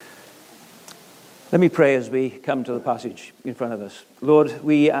Let me pray as we come to the passage in front of us. Lord,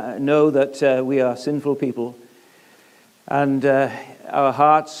 we know that we are sinful people, and our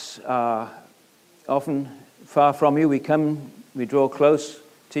hearts are often far from you. We draw close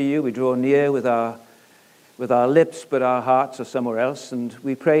to you, we draw near with our lips, but our hearts are somewhere else. And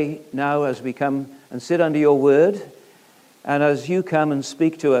we pray now as we come and sit under your word, and as you come and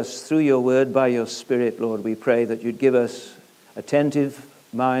speak to us through your word by your Spirit, Lord, we pray that you'd give us attentive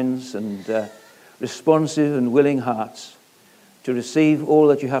minds and responsive and willing hearts to receive all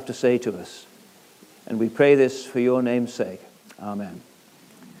that you have to say to us. And we pray this for your name's sake. Amen.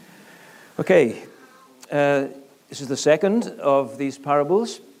 Okay, this is the second of these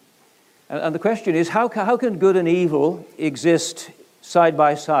parables. And the question is, how can good and evil exist side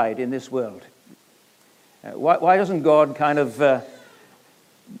by side in this world? Why doesn't God kind of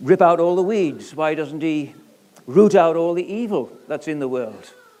rip out all the weeds? Why doesn't he root out all the evil that's in the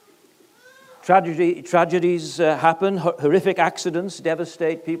world? Tragedies happen, horrific accidents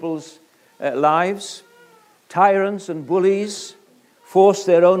devastate people's lives. Tyrants and bullies force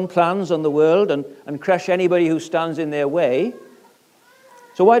their own plans on the world and crush anybody who stands in their way.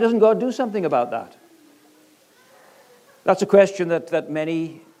 So why doesn't God do something about that? That's a question that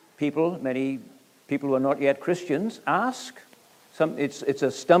many people who are not yet Christians ask. It's a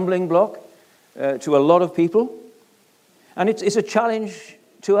stumbling block to a lot of people. And it's a challenge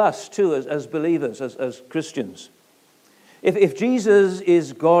to us too, as believers, as Christians. If Jesus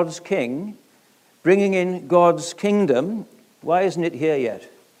is God's king, bringing in God's kingdom, why isn't it here yet?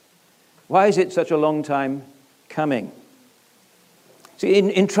 Why is it such a long time coming? See,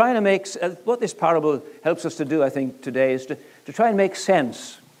 in trying to make, what this parable helps us to do, I think, today is to try and make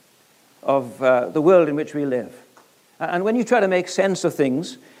sense of the world in which we live. And when you try to make sense of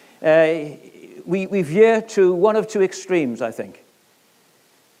things, we veer to one of two extremes, I think.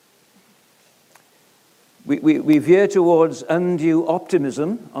 We veer towards undue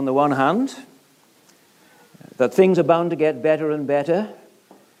optimism on the one hand, that things are bound to get better and better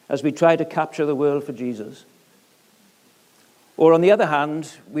as we try to capture the world for Jesus. Or on the other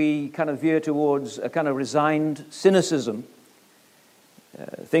hand, we kind of veer towards a kind of resigned cynicism.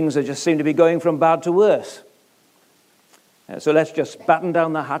 Things that just seem to be going from bad to worse. So let's just batten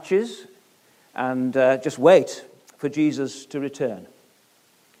down the hatches and just wait for Jesus to return.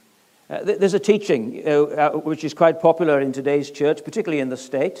 There's a teaching which is quite popular in today's church, particularly in the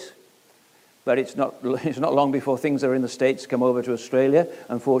States, but it's not long before things that are in the States come over to Australia,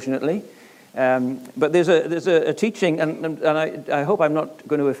 unfortunately. But there's a teaching, and I hope I'm not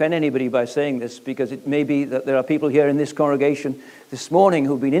going to offend anybody by saying this, because it may be that there are people here in this congregation this morning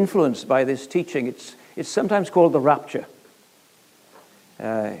who've been influenced by this teaching. It's sometimes called the rapture.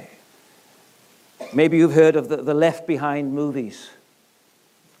 Maybe you've heard of the Left Behind movies.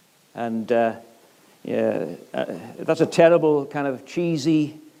 And that's a terrible kind of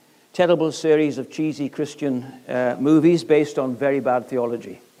terrible series of cheesy Christian movies based on very bad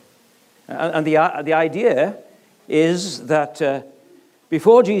theology. And the idea is that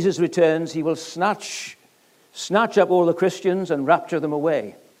before Jesus returns, he will snatch up all the Christians and rapture them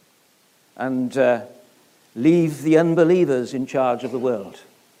away and leave the unbelievers in charge of the world.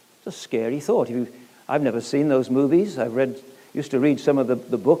 It's a scary thought. I've never seen those movies. Used to read some of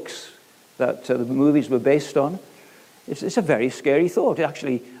the books that the movies were based on. It's a very scary thought.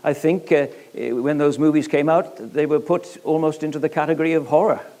 Actually, I think when those movies came out, they were put almost into the category of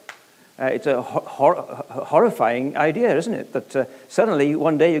horror. It's a horrifying idea, isn't it? That suddenly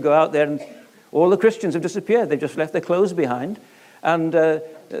one day you go out there and all the Christians have disappeared. They've just left their clothes behind. And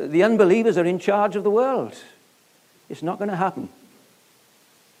the unbelievers are in charge of the world. It's not going to happen.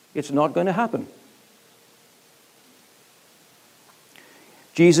 It's not going to happen.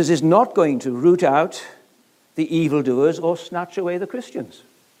 Jesus is not going to root out the evildoers or snatch away the Christians,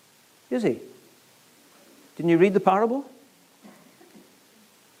 is he? Didn't you read the parable?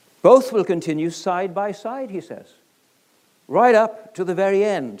 Both will continue side by side, he says, right up to the very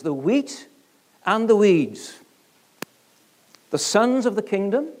end, the wheat and the weeds, the sons of the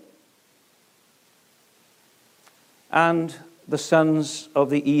kingdom and the sons of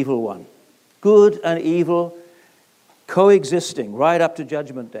the evil one, good and evil coexisting right up to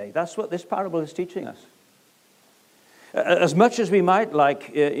Judgment Day. That's what this parable is teaching us. As much as we might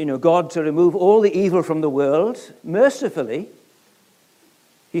like, God to remove all the evil from the world, mercifully,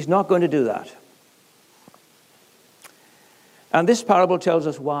 he's not going to do that. And this parable tells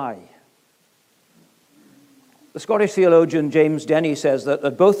us why. The Scottish theologian James Denney says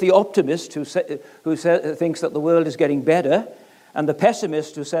that both the optimist who thinks that the world is getting better and the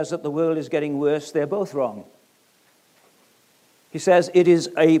pessimist who says that the world is getting worse, they're both wrong. He says it is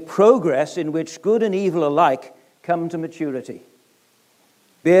a progress in which good and evil alike come to maturity,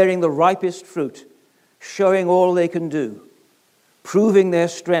 bearing the ripest fruit, showing all they can do, proving their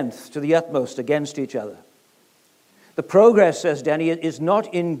strength to the utmost against each other. The progress, says Denny, is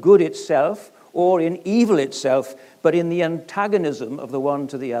not in good itself or in evil itself, but in the antagonism of the one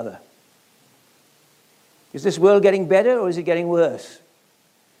to the other. Is this world getting better or is it getting worse?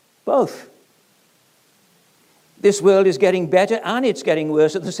 Both. This world is getting better and it's getting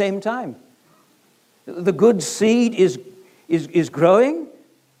worse at the same time. The good seed is growing.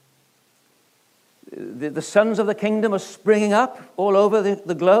 The sons of the kingdom are springing up all over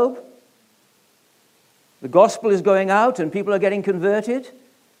the globe. The gospel is going out and people are getting converted.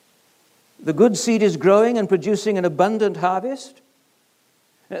 The good seed is growing and producing an abundant harvest.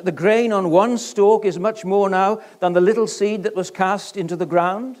 The grain on one stalk is much more now than the little seed that was cast into the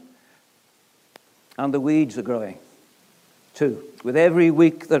ground. And the weeds are growing too. With every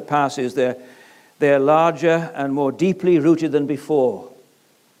week that passes, they're larger and more deeply rooted than before.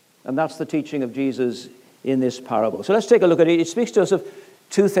 And that's the teaching of Jesus in this parable. So let's take a look at it. It speaks to us of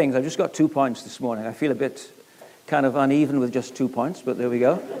two things. I've just got 2 points this morning. I feel a bit kind of uneven with just 2 points, but there we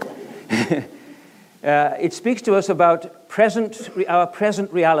go. It speaks to us about our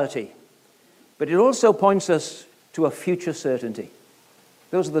present reality, but it also points us to a future certainty.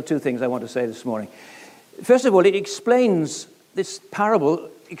 Those are the two things I want to say this morning. First of all, this parable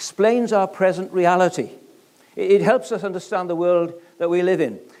explains our present reality. It helps us understand the world that we live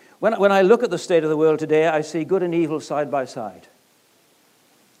in. When I look at the state of the world today, I see good and evil side by side,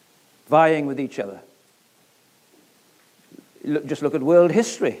 vying with each other. Just look at world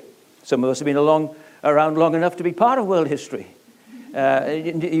history. Some of us have been around long enough to be part of world history.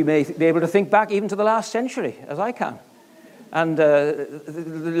 You may be able to think back even to the last century, as I can. And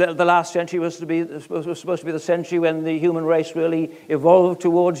the last century was supposed to be the century when the human race really evolved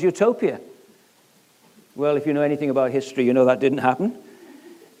towards utopia. Well, if you know anything about history, you know that didn't happen.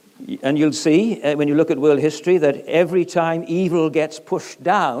 And you'll see, when you look at world history, that every time evil gets pushed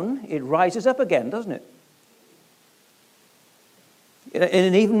down, it rises up again, doesn't it? In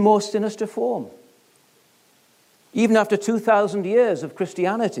an even more sinister form. Even after 2,000 years of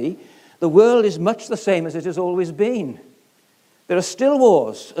Christianity, the world is much the same as it has always been. There are still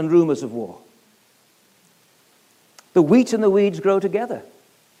wars and rumors of war. The wheat and the weeds grow together.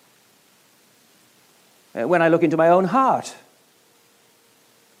 When I look into my own heart,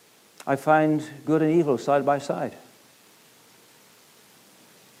 I find good and evil side by side.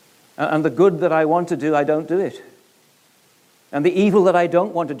 And the good that I want to do, I don't do it. And the evil that I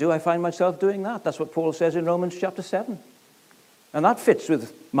don't want to do, I find myself doing that. That's what Paul says in Romans chapter 7. And that fits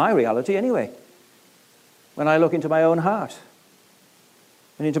with my reality anyway. When I look into my own heart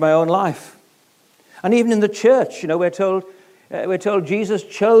and into my own life. And even in the church, we're told Jesus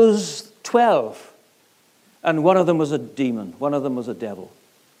chose 12. And one of them was a demon. One of them was a devil.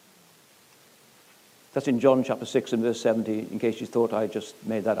 That's in John chapter 6 and verse 70, in case you thought I just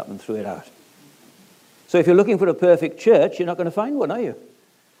made that up and threw it out. So if you're looking for a perfect church, you're not going to find one, are you?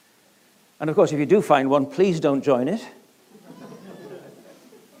 And of course, if you do find one, please don't join it.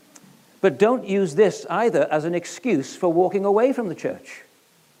 But don't use this either as an excuse for walking away from the church.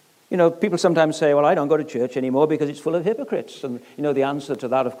 People sometimes say, well, I don't go to church anymore because it's full of hypocrites. And, the answer to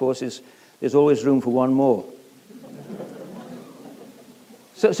that, of course, is there's always room for one more.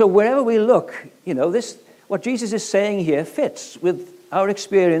 So wherever we look, what Jesus is saying here fits with our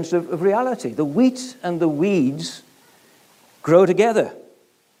experience of reality. The wheat and the weeds grow together.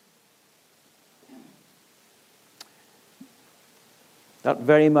 That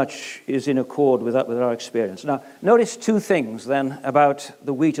very much is in accord with our experience. Now, notice two things then about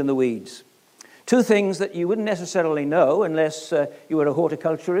the wheat and the weeds. Two things that you wouldn't necessarily know unless you were a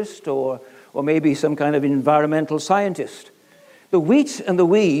horticulturist or maybe some kind of environmental scientist. The wheat and the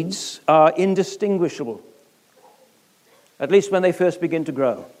weeds are indistinguishable, at least when they first begin to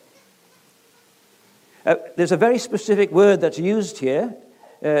grow. There's a very specific word that's used here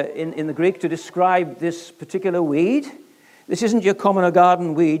in the Greek to describe this particular weed. This isn't your common or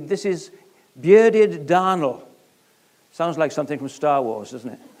garden weed. This is bearded darnel. Sounds like something from Star Wars,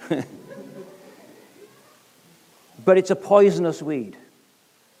 doesn't it? But it's a poisonous weed.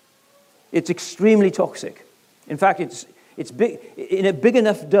 It's extremely toxic. In fact, it's big. In a big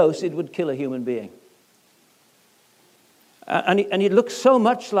enough dose, it would kill a human being. And it looks so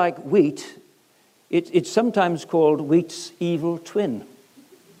much like wheat, it's sometimes called wheat's evil twin.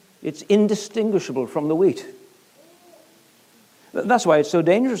 It's indistinguishable from the wheat. That's why it's so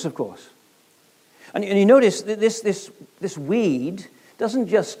dangerous, of course. And you notice that this weed doesn't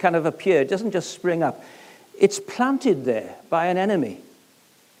just kind of appear, it doesn't just spring up. It's planted there by an enemy.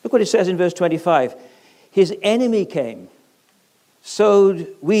 Look what it says in verse 25. His enemy came,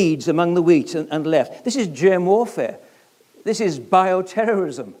 sowed weeds among the wheat and left. This is germ warfare. This is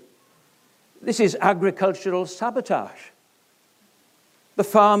bioterrorism. This is agricultural sabotage. The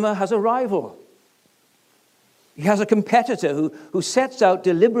farmer has a rival. He has a competitor who sets out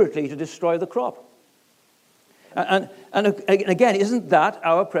deliberately to destroy the crop. And again, isn't that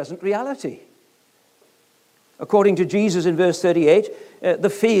our present reality? According to Jesus in verse 38, the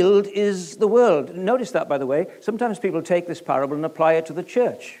field is the world. Notice that, by the way. Sometimes people take this parable and apply it to the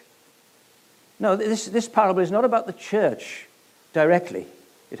church. No, this parable is not about the church directly.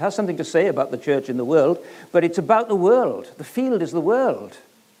 It has something to say about the church in the world, but it's about the world. The field is the world.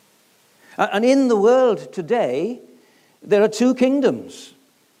 And in the world today, there are two kingdoms.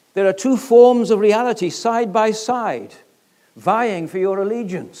 There are two forms of reality side by side, vying for your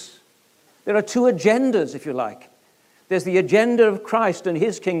allegiance. There are two agendas, if you like. There's the agenda of Christ and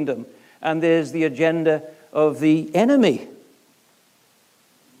his kingdom, and there's the agenda of the enemy.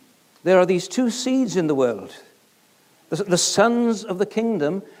 There are these two seeds in the world, the sons of the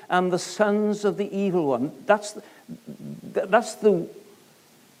kingdom and the sons of the evil one. That's the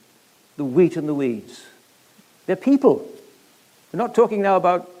wheat and the weeds. They're people. We're not talking now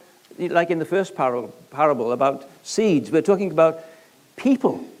about, like in the first parable, about seeds. We're talking about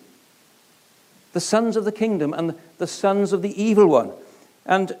people. The sons of the kingdom and the sons of the evil one.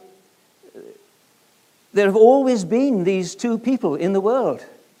 And there have always been these two people in the world.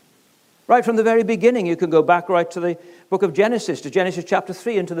 Right from the very beginning, you can go back right to the book of Genesis, to Genesis chapter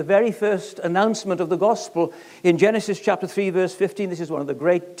 3, and to the very first announcement of the gospel in Genesis chapter 3, verse 15. This is one of the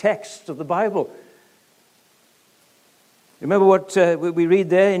great texts of the Bible. Remember what we read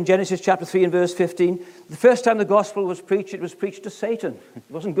there in Genesis chapter 3 and verse 15? The first time the gospel was preached, it was preached to Satan. It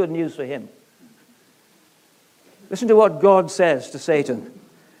wasn't good news for him. Listen to what God says to Satan.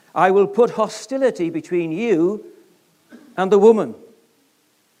 I will put hostility between you and the woman,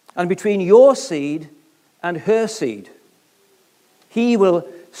 and between your seed and her seed. He will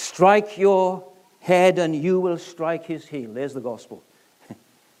strike your head and you will strike his heel. There's the gospel.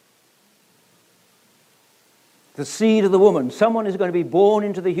 The seed of the woman. Someone is going to be born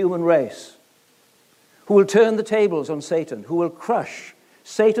into the human race who will turn the tables on Satan, who will crush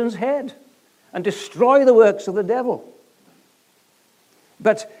Satan's head and destroy the works of the devil.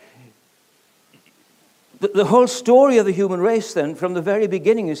 But the whole story of the human race then, from the very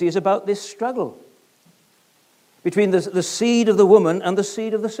beginning, you see, is about this struggle between the seed of the woman and the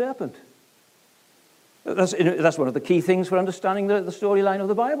seed of the serpent. That's one of the key things for understanding the storyline of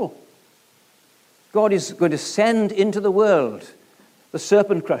the Bible. God is going to send into the world the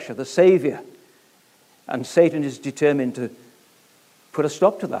serpent crusher, the Savior, and Satan is determined to put a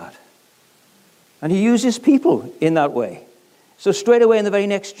stop to that. And he uses people in that way. So straight away in the very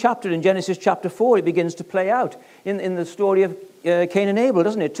next chapter, in Genesis chapter 4, it begins to play out in the story of Cain and Abel,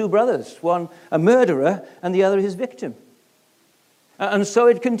 doesn't it? Two brothers, one a murderer and the other his victim. And so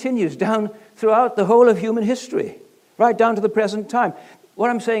it continues down throughout the whole of human history, right down to the present time.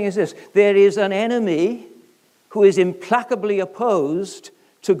 What I'm saying is this: there is an enemy who is implacably opposed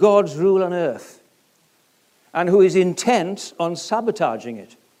to God's rule on earth and who is intent on sabotaging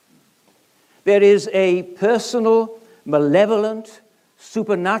it. There is a personal, malevolent,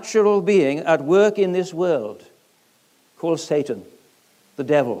 supernatural being at work in this world called Satan, the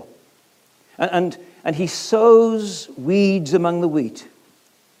devil. And he sows weeds among the wheat.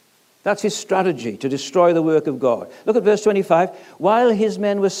 That's his strategy, to destroy the work of God. Look at verse 25. While his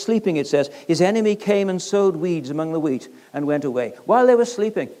men were sleeping, it says, his enemy came and sowed weeds among the wheat and went away. While they were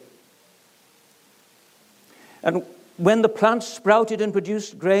sleeping. And when the plants sprouted and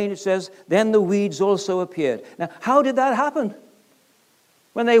produced grain, it says, then the weeds also appeared. Now, how did that happen?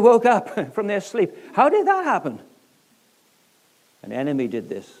 When they woke up from their sleep, how did that happen? An enemy did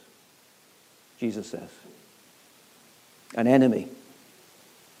this, Jesus says. An enemy.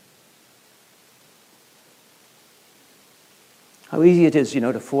 How easy it is,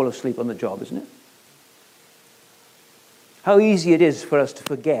 to fall asleep on the job, isn't it? How easy it is for us to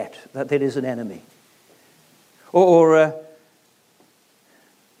forget that there is an enemy. Or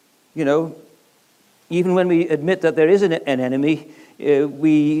even when we admit that there is an enemy,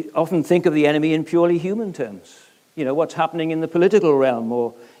 we often think of the enemy in purely human terms. What's happening in the political realm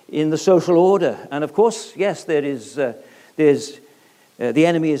or in the social order. And of course, yes, the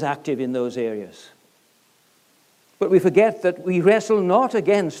enemy is active in those areas. But we forget that we wrestle not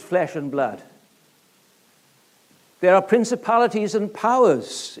against flesh and blood. There are principalities and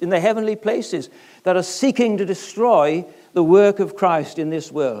powers in the heavenly places that are seeking to destroy the work of Christ in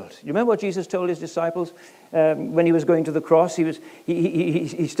this world. You remember what Jesus told his disciples when he was going to the cross?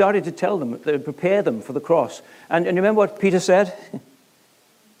 He started to tell them, to prepare them for the cross. And you remember what Peter said?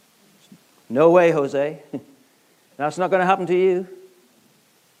 No way, Jose. That's not going to happen to you.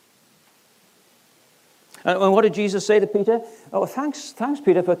 And what did Jesus say to Peter? Oh, thanks,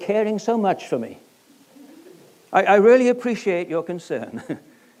 Peter, for caring so much for me. I really appreciate your concern.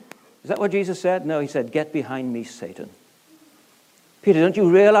 Is that what Jesus said? No, he said, get behind me, Satan. Peter, don't you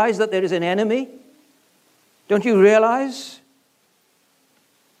realize that there is an enemy? Don't you realize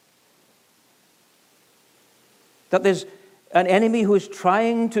that there's an enemy who is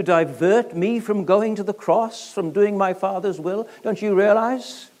trying to divert me from going to the cross, from doing my Father's will? Don't you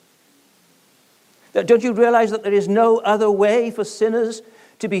realize? Don't you realize that there is no other way for sinners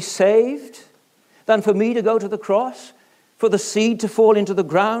to be saved than for me to go to the cross, for the seed to fall into the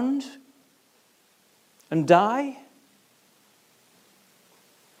ground and die?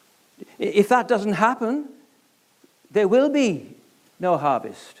 If that doesn't happen, there will be no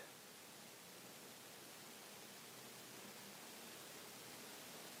harvest.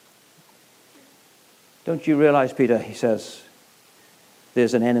 Don't you realize, Peter, he says,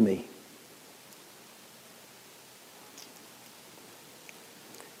 there's an enemy.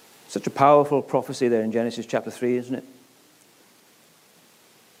 Such a powerful prophecy there in Genesis chapter 3, isn't it?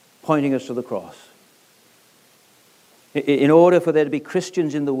 Pointing us to the cross. In order for there to be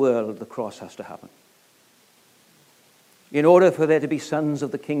Christians in the world, the cross has to happen. In order for there to be sons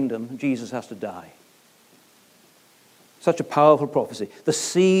of the kingdom, Jesus has to die. Such a powerful prophecy. The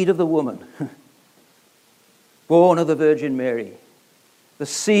seed of the woman, born of the Virgin Mary, the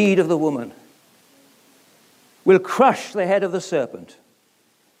seed of the woman will crush the head of the serpent.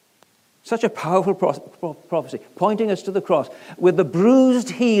 Such a powerful prophecy, pointing us to the cross. With the bruised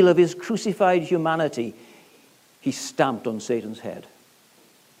heel of his crucified humanity, he stamped on Satan's head.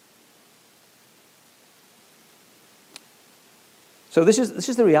 So this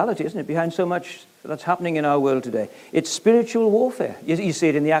is the reality, isn't it, behind so much that's happening in our world today. It's spiritual warfare. You see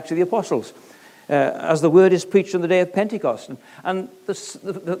it in the Acts of the Apostles. As the word is preached on the day of Pentecost. And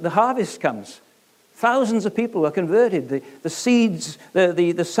the harvest comes. Thousands of people are converted. The seeds,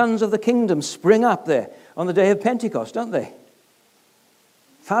 the sons of the kingdom spring up there on the day of Pentecost, don't they?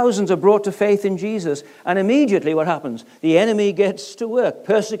 Thousands are brought to faith in Jesus. And immediately what happens? The enemy gets to work,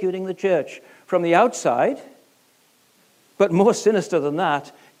 persecuting the church from the outside, but more sinister than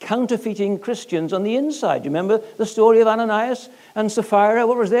that, counterfeiting Christians on the inside. You remember the story of Ananias and Sapphira?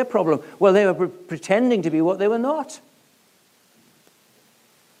 What was their problem? Well, they were pretending to be what they were not.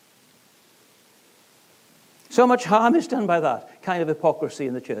 So much harm is done by that kind of hypocrisy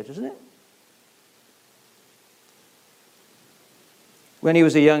in the church, isn't it? When he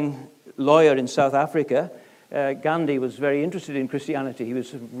was a young lawyer in South Africa, Gandhi was very interested in Christianity.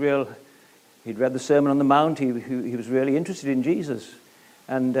 He'd read the Sermon on the Mount. He was really interested in Jesus.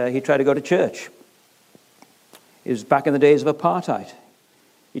 And he tried to go to church. It was back in the days of apartheid.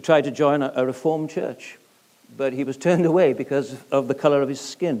 He tried to join a Reformed church, but he was turned away because of the color of his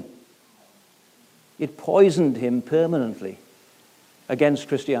skin. It poisoned him permanently against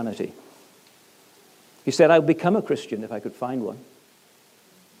Christianity. He said, I would become a Christian if I could find one.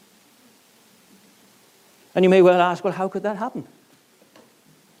 And you may well ask, well, how could that happen?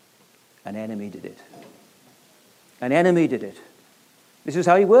 An enemy did it. An enemy did it. This is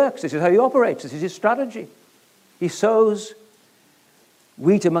how he works. This is how he operates. This is his strategy. He sows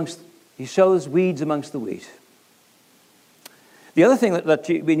weeds amongst the wheat. The other thing that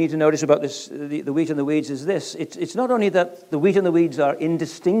we need to notice about this, the wheat and the weeds, is this. It's not only that the wheat and the weeds are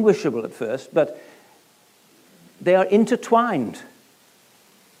indistinguishable at first, but they are intertwined.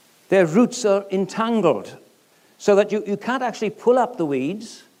 Their roots are entangled, so that you can't actually pull up the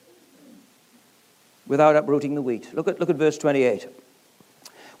weeds without uprooting the wheat. Look at verse 28.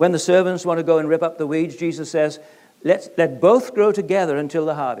 When the servants want to go and rip up the weeds, Jesus says, let both grow together until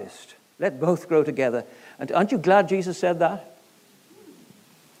the harvest. Let both grow together. And aren't you glad Jesus said that?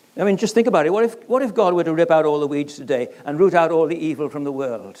 I mean, just think about it. What if God were to rip out all the weeds today and root out all the evil from the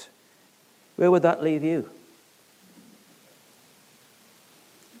world? Where would that leave you?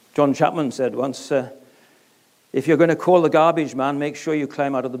 John Chapman said once, if you're going to call the garbage man, make sure you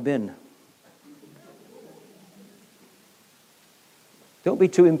climb out of the bin. Don't be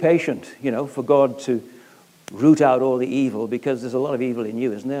too impatient, for God to root out all the evil, because there's a lot of evil in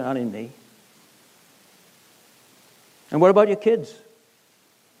you, isn't there, and in me. And what about your kids?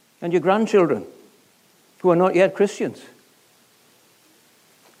 And your grandchildren who are not yet Christians?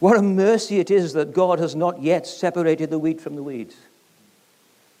 What a mercy it is that God has not yet separated the wheat from the weeds.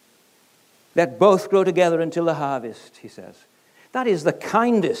 Let both grow together until the harvest, he says. That is the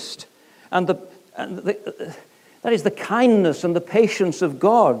kindest that is the kindness and the patience of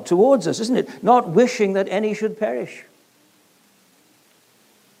God towards us, isn't it? Not wishing that any should perish.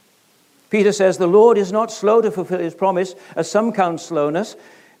 Peter says, the Lord is not slow to fulfill his promise, as some count slowness,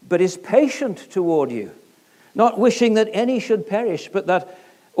 but is patient toward you, not wishing that any should perish, but that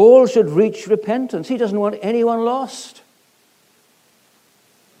all should reach repentance. He doesn't want anyone lost.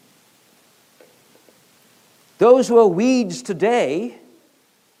 Those who are weeds today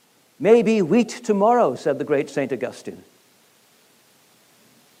may be wheat tomorrow, said the great St. Augustine.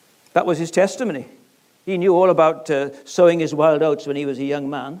 That was his testimony. He knew all about sowing his wild oats when he was a young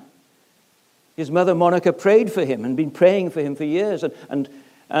man. His mother Monica prayed for him and been praying for him for years, and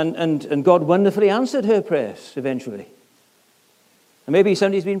God wonderfully answered her prayers eventually. And maybe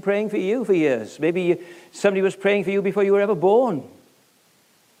somebody's been praying for you for years. Maybe somebody was praying for you before you were ever born.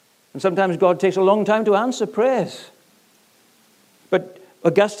 And sometimes God takes a long time to answer prayers. But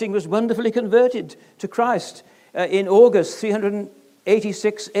Augustine was wonderfully converted to Christ in August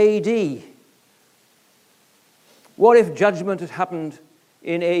 386 AD. What if judgment had happened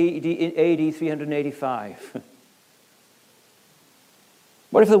in AD 385?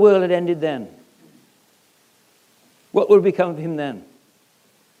 What if the world had ended then? What would become of him then?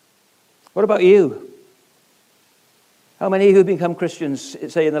 What about you? How many of you have become Christians,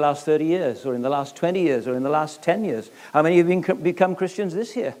 say, in the last 30 years, or in the last 20 years, or in the last 10 years? How many have become Christians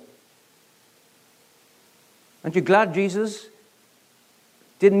this year? Aren't you glad Jesus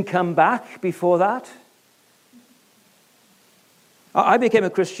didn't come back before that? I became a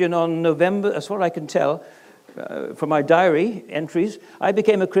Christian on November, that's what I can tell from my diary entries. I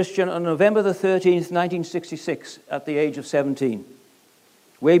became a Christian on November the 13th, 1966, at the age of 17,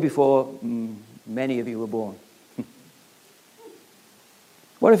 way before many of you were born.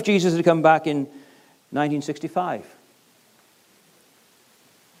 What if Jesus had come back in 1965?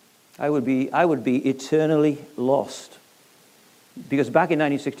 I would be eternally lost. Because back in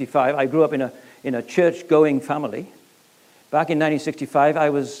 1965, I grew up in a church-going family. Back in 1965, I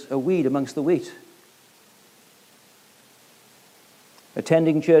was a weed amongst the wheat.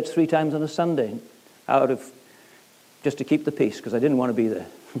 Attending church 3 times on a Sunday, just to keep the peace, because I didn't want to be there.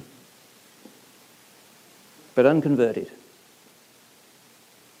 But unconverted.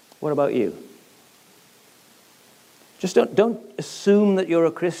 What about you? Just don't assume that you're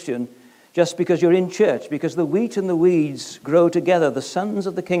a Christian just because you're in church, because the wheat and the weeds grow together, the sons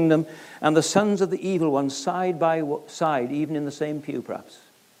of the kingdom and the sons of the evil one, side by side, even in the same pew perhaps.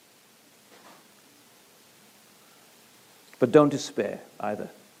 But don't despair either.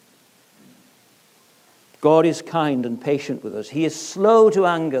 God is kind and patient with us. He is slow to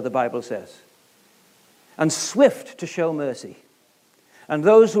anger, the Bible says, and swift to show mercy. And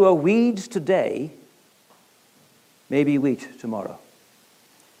those who are weeds today may be wheat tomorrow.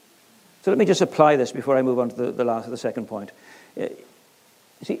 So let me just apply this before I move on to the second point.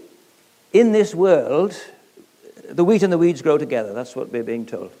 See, in this world, the wheat and the weeds grow together. That's what we're being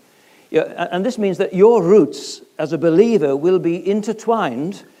told. And this means that your roots as a believer will be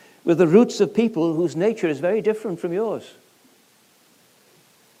intertwined with the roots of people whose nature is very different from yours.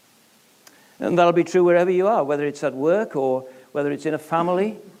 And that'll be true wherever you are, whether it's at work or whether it's in a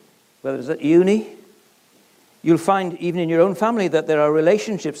family, whether it's at uni. You'll find even in your own family that there are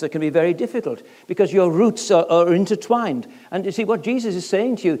relationships that can be very difficult because your roots are intertwined. And you see, what Jesus is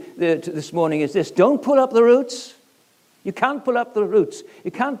saying to you this morning is this: don't pull up the roots. You can't pull up the roots.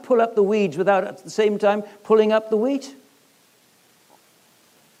 You can't pull up the weeds without at the same time pulling up the wheat.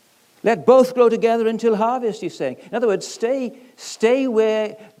 Let both grow together until harvest, he's saying. In other words, stay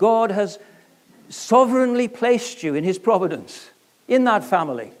where God has sovereignly placed you in his providence, in that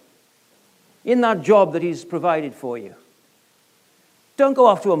family, in that job that he's provided for you. Don't go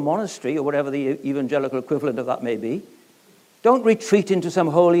off to a monastery or whatever the evangelical equivalent of that may be. Don't retreat into some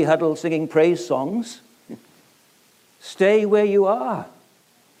holy huddle singing praise songs. Stay where you are.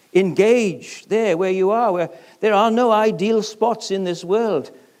 Engage there where you are, where there are no ideal spots in this world.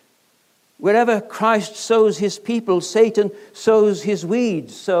 Wherever Christ sows his people, Satan sows his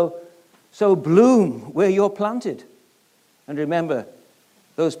weeds. So bloom where you're planted. And remember,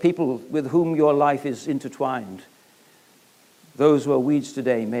 those people with whom your life is intertwined, those who are weeds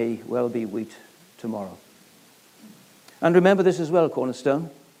today may well be wheat tomorrow. And remember this as well, Cornerstone.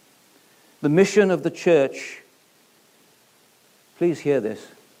 The mission of the church, please hear this.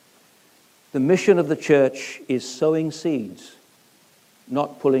 The mission of the church is sowing seeds,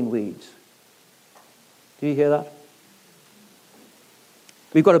 not pulling weeds. Do you hear that?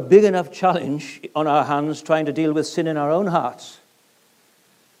 We've got a big enough challenge on our hands trying to deal with sin in our own hearts.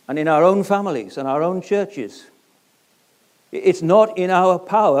 and in our own families and our own churches. It's not in our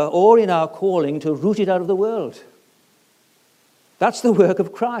power or in our calling to root it out of the world. That's the work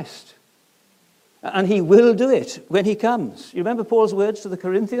of Christ. And he will do it when he comes. You remember Paul's words to the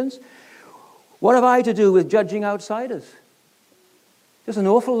Corinthians? What have I to do with judging outsiders? There's an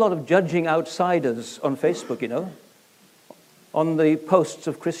awful lot of judging outsiders on Facebook, you know, on the posts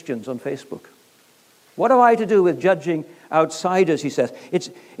of Christians on Facebook. What have I to do with judging outsiders, he says.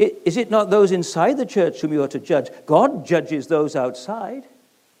 Is it not those inside the church whom you are to judge? God judges those outside.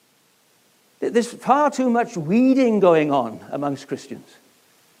 There's far too much weeding going on amongst Christians,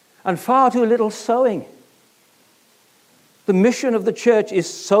 and far too little sowing. The mission of the church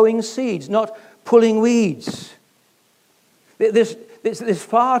is sowing seeds, not pulling weeds. There's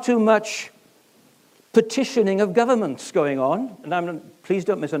far too much petitioning of governments going on, and please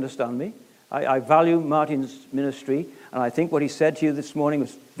don't misunderstand me. I value Martin's ministry, and I think what he said to you this morning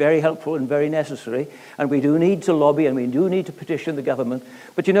was very helpful and very necessary, and we do need to lobby and we do need to petition the government.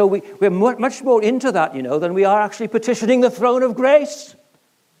 But, you know, we're much more into that, you know, than we are actually petitioning the throne of grace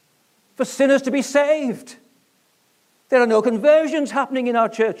for sinners to be saved. There are no conversions happening in our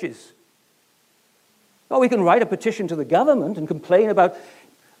churches. Oh, we can write a petition to the government and complain about,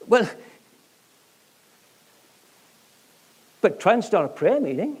 well, but try and start a prayer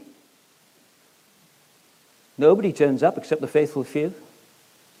meeting. Nobody turns up except the faithful few.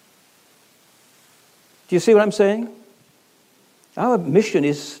 Do you see what I'm saying? Our mission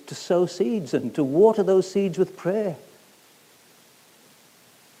is to sow seeds and to water those seeds with prayer,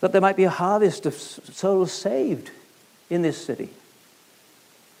 that there might be a harvest of souls saved in this city.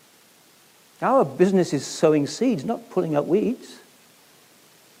 Our business is sowing seeds, not pulling up weeds.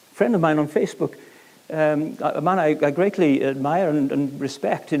 A friend of mine on Facebook, a man I greatly admire and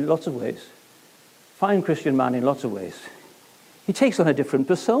respect in lots of ways, fine Christian man in lots of ways. He takes on a different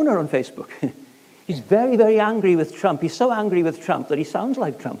persona on Facebook. He's very, very angry with Trump. He's so angry with Trump that he sounds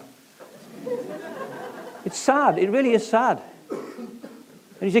like Trump. It's sad. It really is sad. And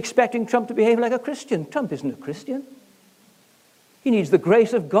he's expecting Trump to behave like a Christian. Trump isn't a Christian. He needs the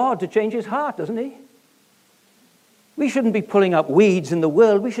grace of God to change his heart, doesn't he? We shouldn't be pulling up weeds in the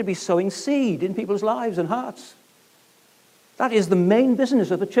world. We should be sowing seed in people's lives and hearts. That is the main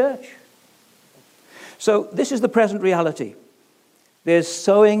business of the church. So this is the present reality. There's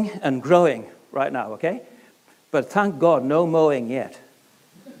sowing and growing right now, okay? But thank God, no mowing yet.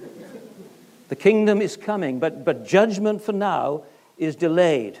 The kingdom is coming, but judgment for now is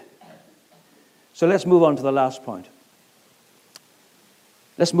delayed. So let's move on to the last point.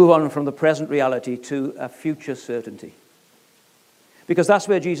 Let's move on from the present reality to a future certainty. Because that's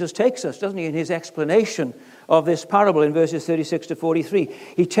where Jesus takes us, doesn't he, in his explanation of this parable in verses 36 to 43.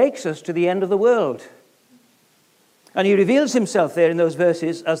 He takes us to the end of the world. And he reveals himself there in those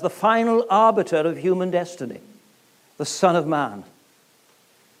verses as the final arbiter of human destiny, the Son of Man.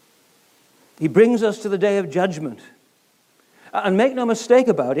 He brings us to the day of judgment. And make no mistake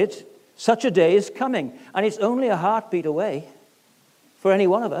about it, such a day is coming. And it's only a heartbeat away for any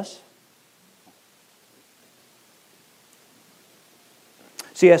one of us.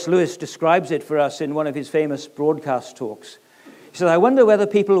 C.S. Lewis describes it for us in one of his famous broadcast talks. He says, I wonder whether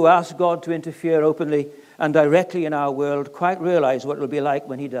people who ask God to interfere openly and directly in our world quite realize what it will be like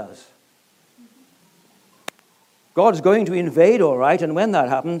when he does. God's going to invade, all right, and when that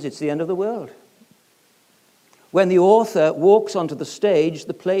happens, it's the end of the world. When the author walks onto the stage,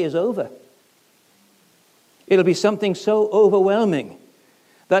 the play is over. It'll be something so overwhelming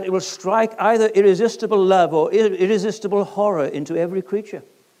that it will strike either irresistible love or irresistible horror into every creature.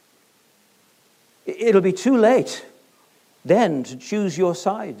 It'll be too late then to choose your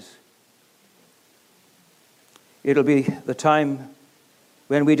sides. It'll be the time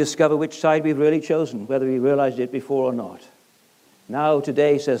when we discover which side we've really chosen, whether we realized it before or not. Now,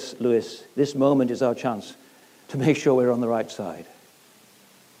 today, says Lewis, this moment is our chance to make sure we're on the right side.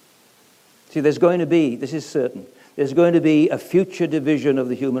 See, there's going to be, this is certain, there's going to be a future division of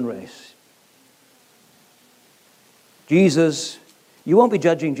the human race. Jesus, you won't be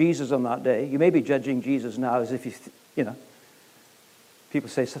judging Jesus on that day. You may be judging Jesus now as if you know, people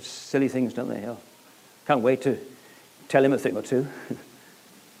say such silly things, don't they? Oh, can't wait to tell him a thing or two.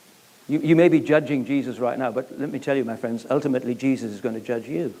 You may be judging Jesus right now, but let me tell you, my friends, ultimately Jesus is going to judge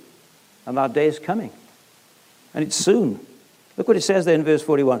you. And that day is coming. And it's soon. Look what it says there in verse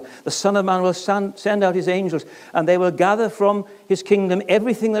 41. The Son of Man will send out his angels, and they will gather from his kingdom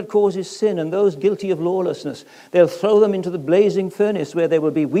everything that causes sin and those guilty of lawlessness. They'll throw them into the blazing furnace where there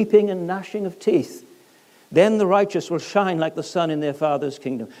will be weeping and gnashing of teeth. Then the righteous will shine like the sun in their Father's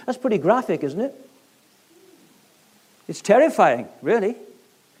kingdom. That's pretty graphic, isn't it? It's terrifying, really.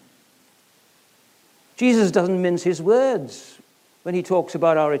 Jesus doesn't mince his words when he talks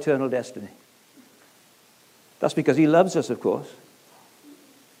about our eternal destiny. That's because he loves us, of course.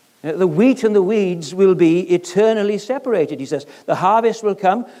 The wheat and the weeds will be eternally separated, he says. The harvest will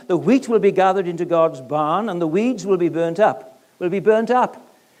come, the wheat will be gathered into God's barn, and the weeds will be burnt up.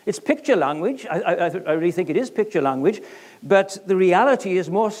 It's picture language. I really think it is picture language, but the reality is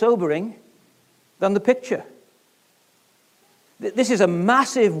more sobering than the picture. This is a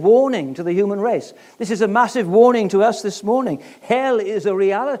massive warning to the human race. This is a massive warning to us this morning. Hell is a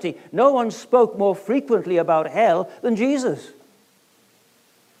reality. No one spoke more frequently about hell than Jesus.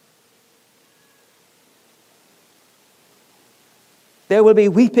 There will be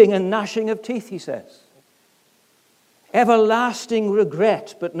weeping and gnashing of teeth, he says. Everlasting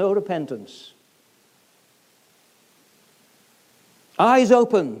regret, but no repentance. Eyes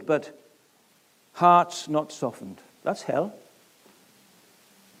opened, but hearts not softened. That's hell.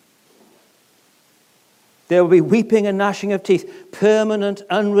 There will be weeping and gnashing of teeth, permanent,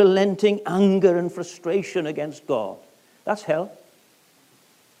 unrelenting anger and frustration against God. That's hell.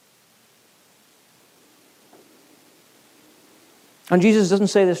 And Jesus doesn't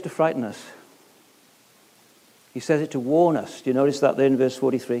say this to frighten us. He says it to warn us. Do you notice that there in verse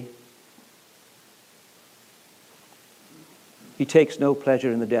 43? He takes no pleasure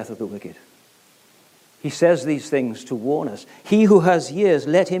in the death of the wicked. He says these things to warn us. He who has ears,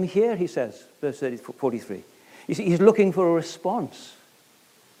 let him hear, he says, verse 43. You see, he's looking for a response.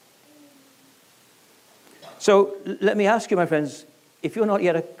 So let me ask you, my friends, if you're not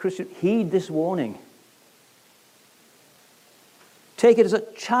yet a Christian, heed this warning. Take it as a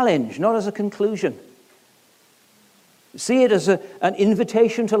challenge, not as a conclusion. See it as an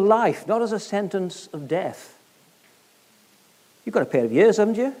invitation to life, not as a sentence of death. You've got a pair of ears,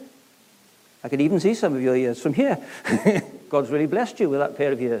 haven't you? I can even see some of your ears from here. God's really blessed you with that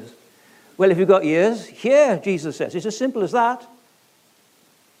pair of ears. Well, if you've got ears, hear, Jesus says. It's as simple as that.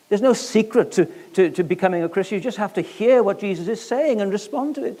 There's no secret to becoming a Christian. You just have to hear what Jesus is saying and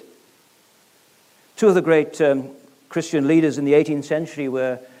respond to it. Two of the great Christian leaders in the 18th century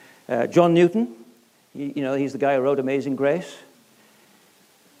were John Newton. He's the guy who wrote Amazing Grace.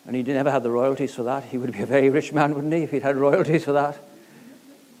 And he never had the royalties for that. He would be a very rich man, wouldn't he, if he'd had royalties for that.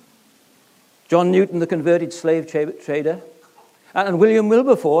 John Newton, the converted slave trader. And William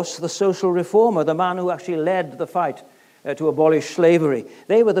Wilberforce, the social reformer, the man who actually led the fight to abolish slavery.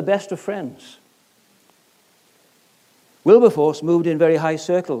 They were the best of friends. Wilberforce moved in very high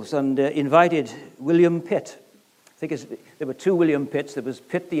circles and invited William Pitt. I think there were two William Pitts. There was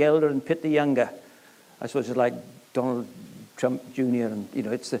Pitt the elder and Pitt the younger. I suppose it's like Donald Trump Jr. and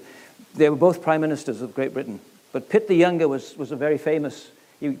they were both prime ministers of Great Britain. But Pitt the younger was a very famous.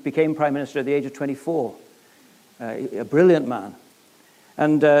 He became prime minister at the age of 24. A brilliant man.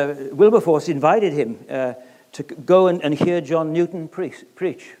 And Wilberforce invited him to go and hear John Newton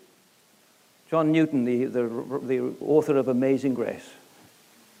preach. John Newton, the author of Amazing Grace.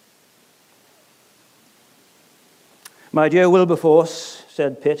 My dear Wilberforce,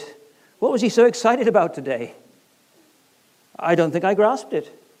 said Pitt, what was he so excited about today? I don't think I grasped it.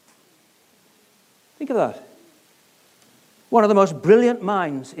 Think of that. One of the most brilliant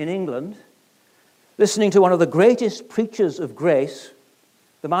minds in England, listening to one of the greatest preachers of grace,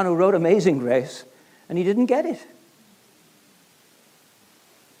 the man who wrote Amazing Grace, and he didn't get it.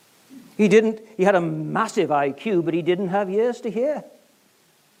 He had a massive IQ, but he didn't have ears to hear.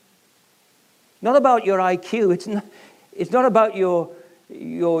 Not about your IQ, it's not about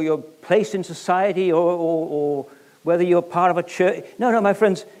your place in society or whether you're part of a church. No, my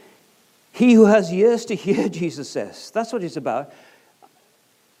friends, he who has ears to hear, Jesus says. That's what it's about.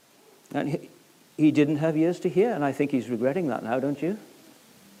 And he didn't have ears to hear, and I think he's regretting that now, don't you?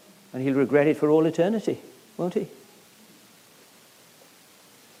 And he'll regret it for all eternity, won't he?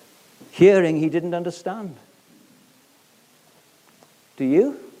 Hearing, he didn't understand. Do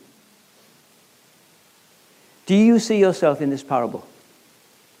you? Do you see yourself in this parable?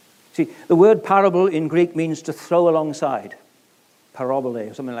 See, the word parable in Greek means to throw alongside. Parabole,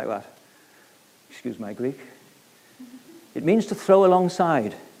 or something like that. Excuse my Greek. It means to throw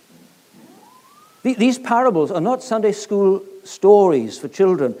alongside. These parables are not Sunday school stories for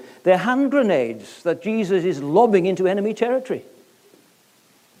children. They're hand grenades that Jesus is lobbing into enemy territory,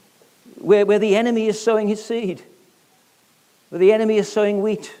 where the enemy is sowing his seed, where the enemy is sowing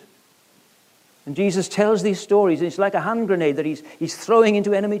wheat. And Jesus tells these stories, and it's like a hand grenade that he's throwing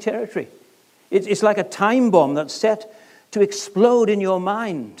into enemy territory. It's like a time bomb that's set to explode in your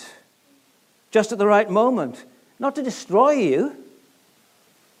mind just at the right moment, not to destroy you,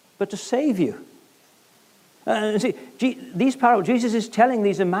 but to save you. See, these parables, Jesus is telling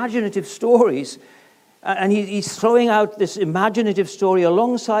these imaginative stories And he's throwing out this imaginative story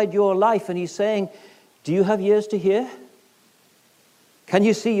alongside your life, and he's saying, do you have ears to hear? Can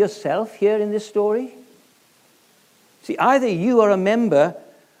you see yourself here in this story? See, either you are a member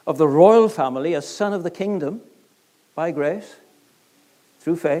of the royal family, a son of the kingdom, by grace,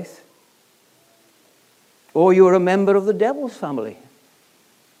 through faith, or you are a member of the devil's family,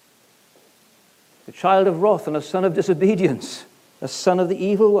 a child of wrath and a son of disobedience, a son of the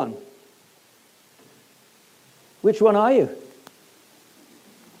evil one. Which one are you?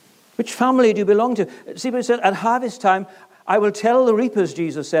 Which family do you belong to? See what it said, at harvest time, I will tell the reapers,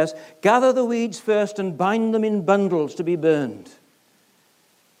 Jesus says, gather the weeds first and bind them in bundles to be burned.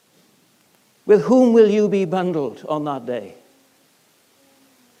 With whom will you be bundled on that day?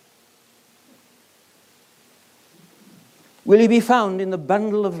 Will you be found in the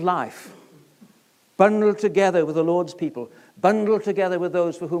bundle of life, bundled together with the Lord's people, bundled together with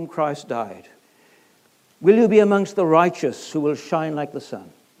those for whom Christ died? Will you be amongst the righteous who will shine like the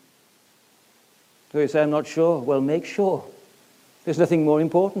sun? So you say, I'm not sure. Well, make sure. There's nothing more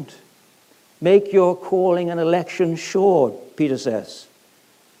important. Make your calling and election sure, Peter says.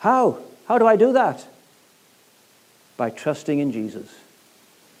 How? How do I do that? By trusting in Jesus.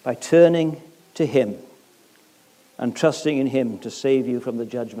 By turning to him and trusting in him to save you from the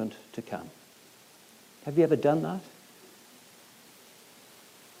judgment to come. Have you ever done that?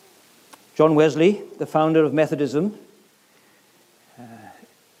 John Wesley, the founder of Methodism,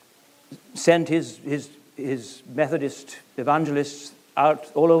 sent his Methodist evangelists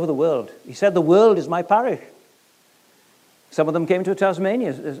out all over the world. He said, the world is my parish. Some of them came to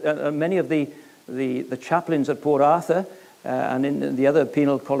Tasmania. Many of the chaplains at Port Arthur and in the other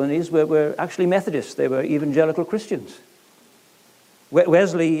penal colonies were actually Methodists. They were evangelical Christians.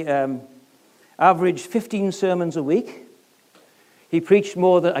 Wesley averaged 15 sermons a week. He preached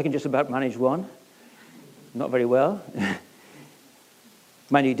more than, I can just about manage one. Not very well.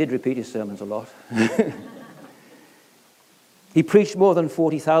 Mind you, he did repeat his sermons a lot. He preached more than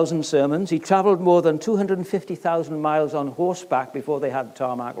 40,000 sermons. He traveled more than 250,000 miles on horseback before they had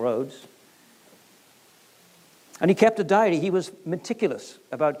tarmac roads. And he kept a diary. He was meticulous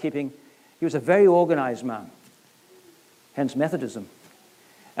about keeping, he was a very organized man, hence Methodism.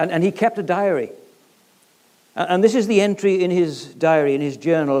 And he kept a diary. And this is the entry in his diary, in his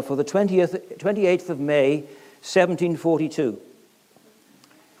journal, for the 28th of May, 1742.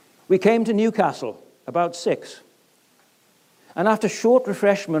 We came to Newcastle about 6, and after short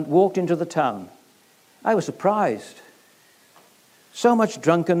refreshment walked into the town. I was surprised. So much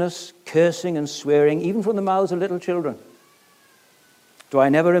drunkenness, cursing and swearing, even from the mouths of little children. Do I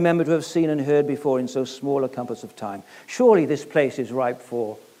never remember to have seen and heard before in so small a compass of time? Surely this place is ripe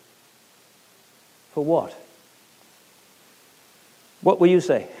for what? What will you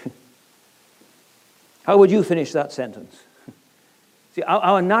say? How would you finish that sentence? See,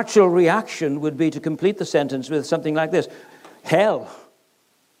 our natural reaction would be to complete the sentence with something like this. Hell.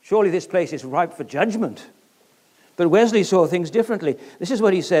 Surely this place is ripe for judgment. But Wesley saw things differently. This is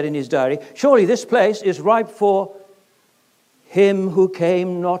what he said in his diary. Surely this place is ripe for him who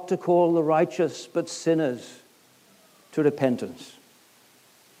came not to call the righteous but sinners to repentance.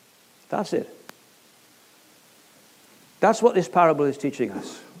 That's it. That's what this parable is teaching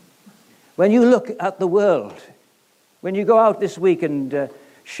us. When you look at the world, when you go out this week and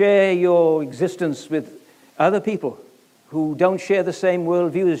share your existence with other people who don't share the same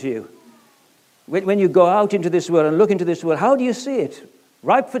worldview as you, when you go out into this world and look into this world, how do you see it?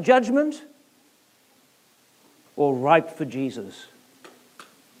 Ripe for judgment or ripe for Jesus?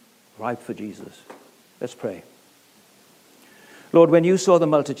 Ripe for Jesus. Let's pray. Lord, when you saw the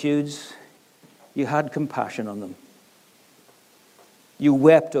multitudes, you had compassion on them. You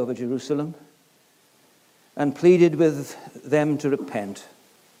wept over Jerusalem and pleaded with them to repent.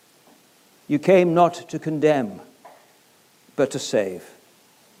 You came not to condemn, but to save.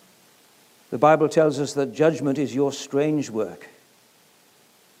 The Bible tells us that judgment is your strange work.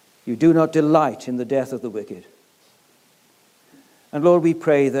 You do not delight in the death of the wicked. And Lord, we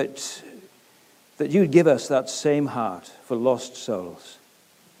pray that you'd give us that same heart for lost souls.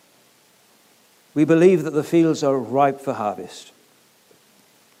 We believe that the fields are ripe for harvest,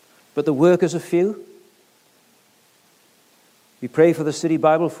 but the workers are few. We pray for the City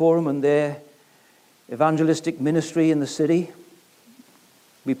Bible Forum and their evangelistic ministry in the city.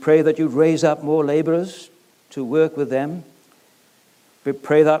 We pray that you'd raise up more laborers to work with them. We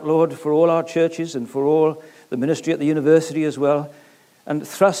pray that, Lord, for all our churches and for all the ministry at the university as well. And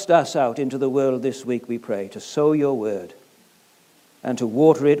thrust us out into the world this week, we pray, to sow your word and to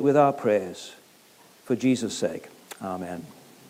water it with our prayers. For Jesus' sake, amen.